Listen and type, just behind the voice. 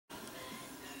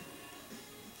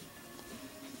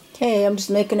Okay, I'm just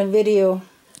making a video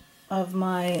of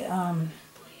my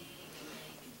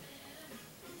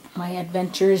my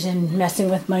adventures in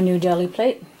messing with my new jelly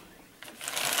plate.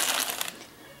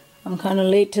 I'm kind of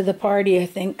late to the party, I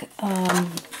think. I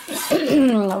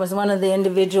was one of the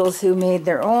individuals who made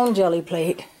their own jelly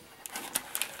plate,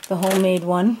 the homemade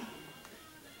one.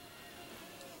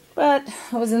 But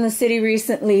I was in the city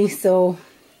recently, so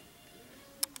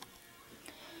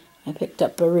I picked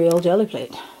up a real jelly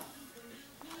plate.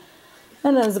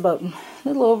 And it was about a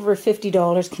little over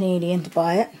 $50 Canadian to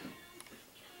buy it.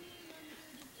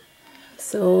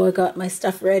 So I got my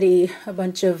stuff ready, a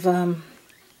bunch of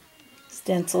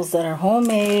stencils that are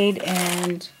homemade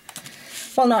and,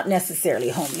 well, not necessarily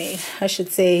homemade. I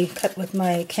should say cut with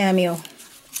my Cameo,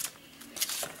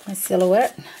 my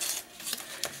silhouette.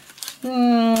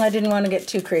 I didn't want to get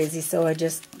too crazy, so I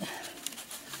just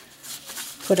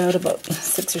put out about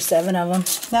 6 or 7 of them.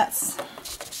 That's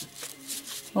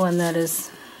one that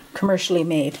is commercially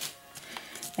made,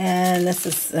 and this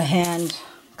is a hand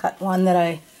cut one that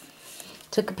I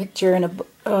took a picture in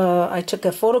I took a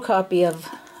photocopy of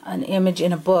an image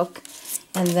in a book,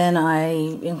 and then I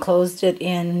enclosed it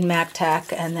in Mac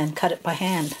Tack and then cut it by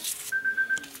hand.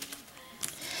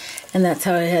 And that's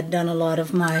how I had done a lot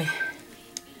of my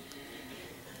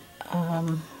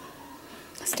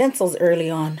stencils early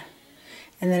on.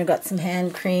 And then I got some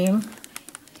hand cream.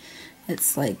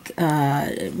 It's like,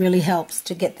 it really helps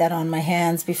to get that on my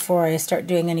hands before I start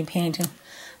doing any painting.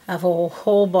 I have a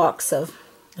whole box of,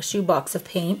 a shoe box of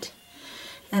paint,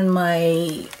 and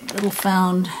my little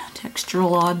found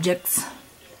textural objects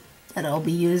that I'll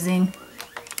be using.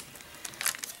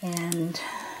 And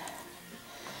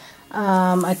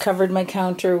I covered my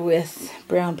counter with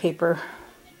brown paper,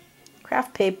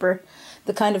 craft paper,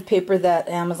 the kind of paper that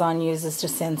Amazon uses to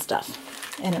send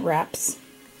stuff, and it wraps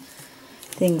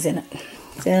things in it.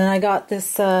 Then I got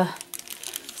this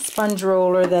sponge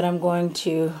roller that I'm going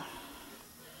to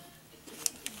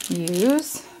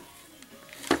use.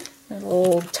 A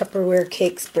little Tupperware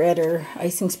cake spreader,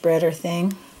 icing spreader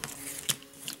thing.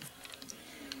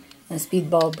 A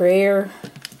speedball brayer.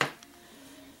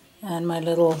 And my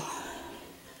little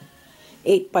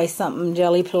 8 by something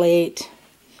jelly plate.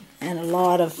 And a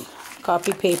lot of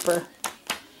copy paper.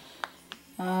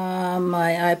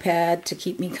 My iPad to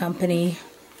keep me company.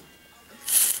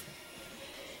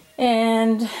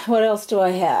 And what else do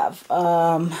I have?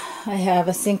 I have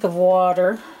a sink of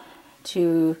water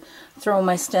to throw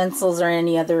my stencils or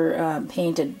any other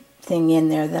painted thing in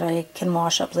there that I can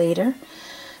wash up later.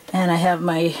 And I have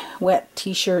my wet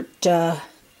t-shirt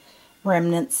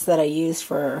remnants that I use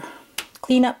for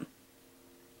cleanup.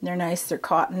 They're nice, they're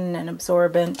cotton and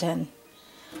absorbent, and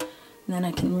then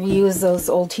I can reuse those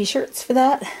old t-shirts for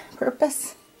that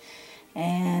purpose.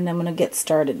 And I'm going to get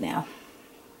started now.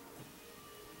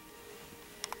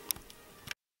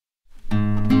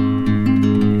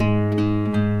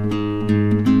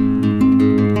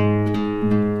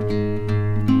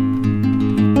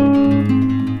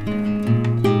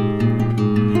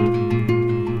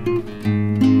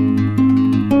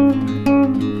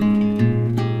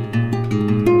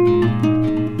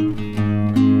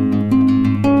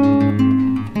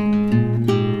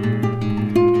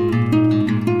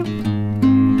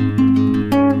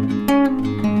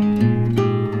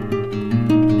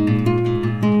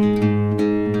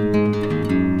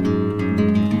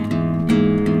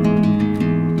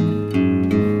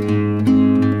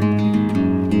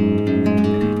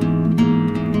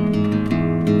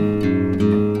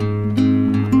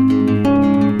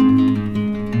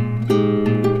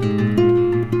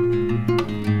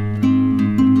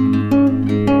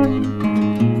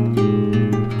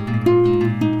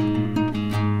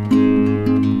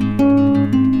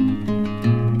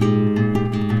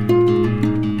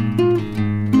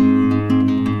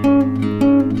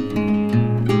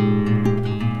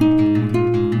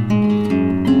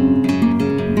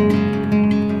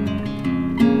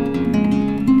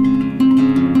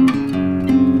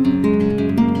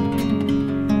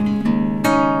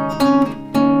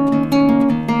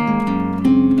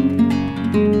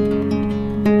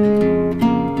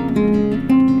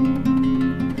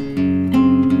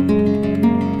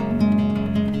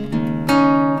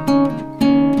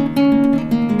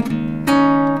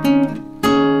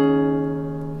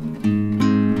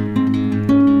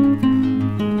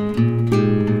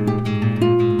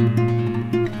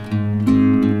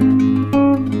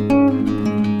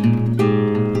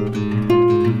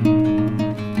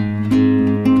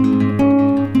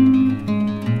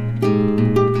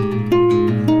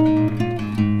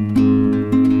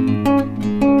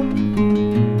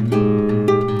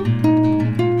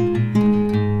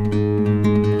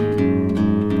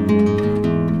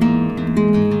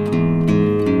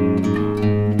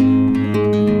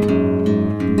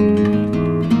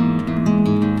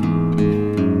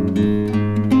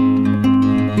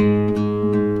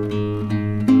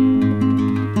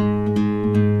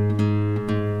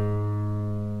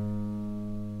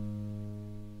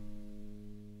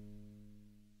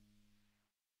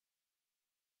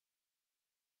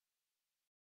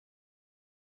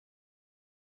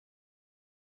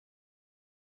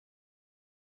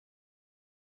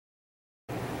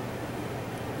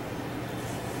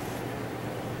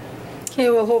 Okay,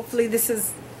 well hopefully this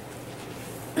is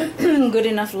good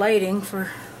enough lighting for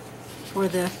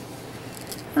the,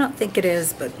 I don't think it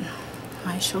is, but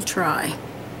I shall try.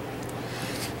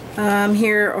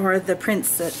 Here are the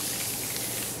prints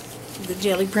the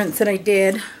Gelli prints that I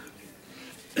did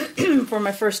for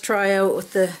my first tryout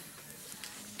with the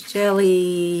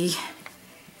Gelli,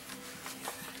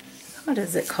 what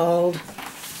is it called?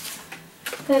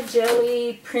 The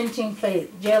Gelli printing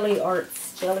plate, Gelli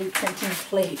Arts, Gelli printing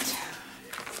plate.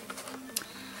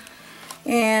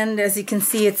 And as you can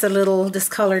see, it's a little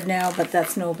discolored now, but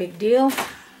that's no big deal.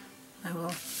 I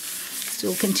will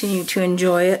still continue to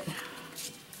enjoy it.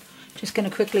 Just going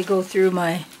to quickly go through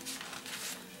my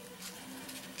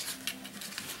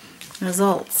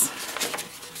results.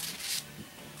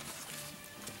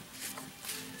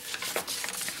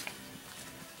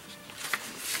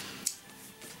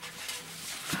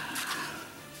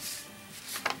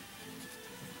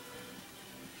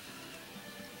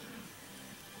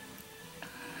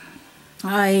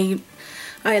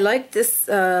 I like this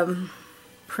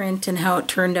print and how it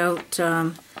turned out,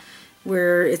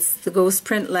 where it's the ghost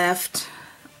print left,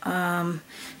 and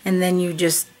then you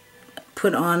just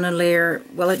put on a layer.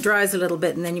 Well, it dries a little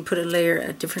bit, and then you put a layer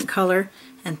a different color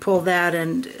and pull that,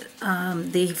 and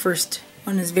the first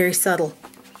one is very subtle.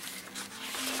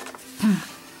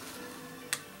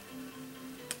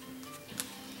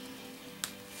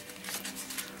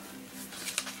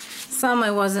 Some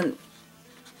I wasn't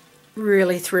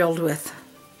really thrilled with,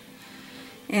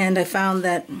 and I found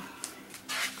that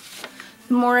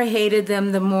the more I hated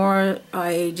them, the more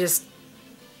I just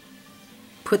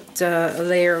put a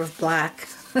layer of black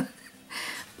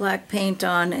black paint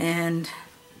on. And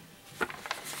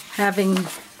having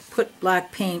put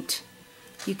black paint,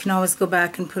 you can always go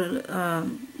back and put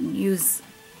use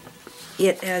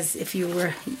it as if you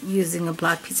were using a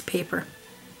black piece of paper.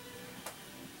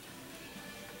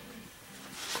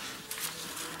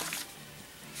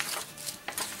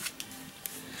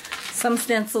 Some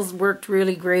stencils worked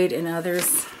really great and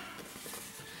others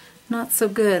not so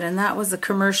good, and that was a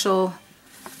commercial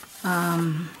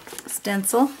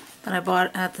stencil that I bought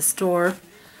at the store.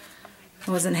 I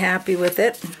wasn't happy with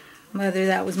it. Whether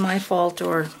that was my fault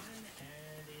or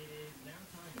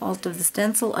fault of the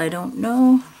stencil, I don't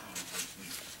know.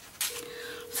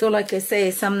 So like I say,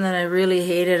 some that I really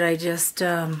hated, I just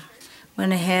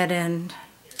went ahead and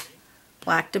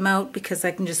blacked them out, because I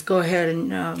can just go ahead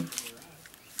and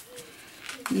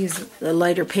use the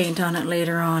lighter paint on it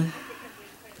later on.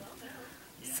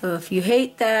 So if you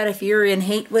hate that, if you're in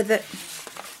hate with it,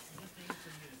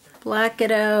 black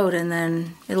it out, and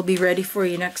then it'll be ready for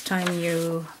you next time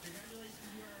you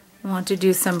want to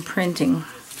do some printing.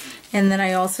 And then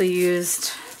I also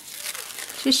used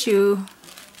tissue.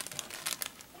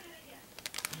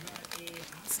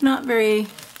 It's not very,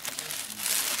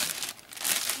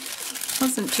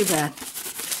 wasn't too bad.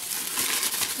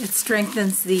 It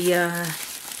strengthens the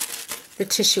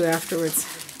tissue afterwards.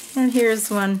 And here's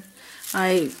one.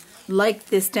 I like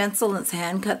this stencil. It's a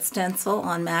hand-cut stencil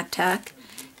on MacTac,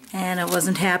 and I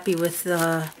wasn't happy with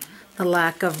the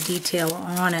lack of detail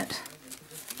on it.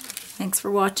 Thanks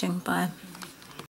for watching. Bye.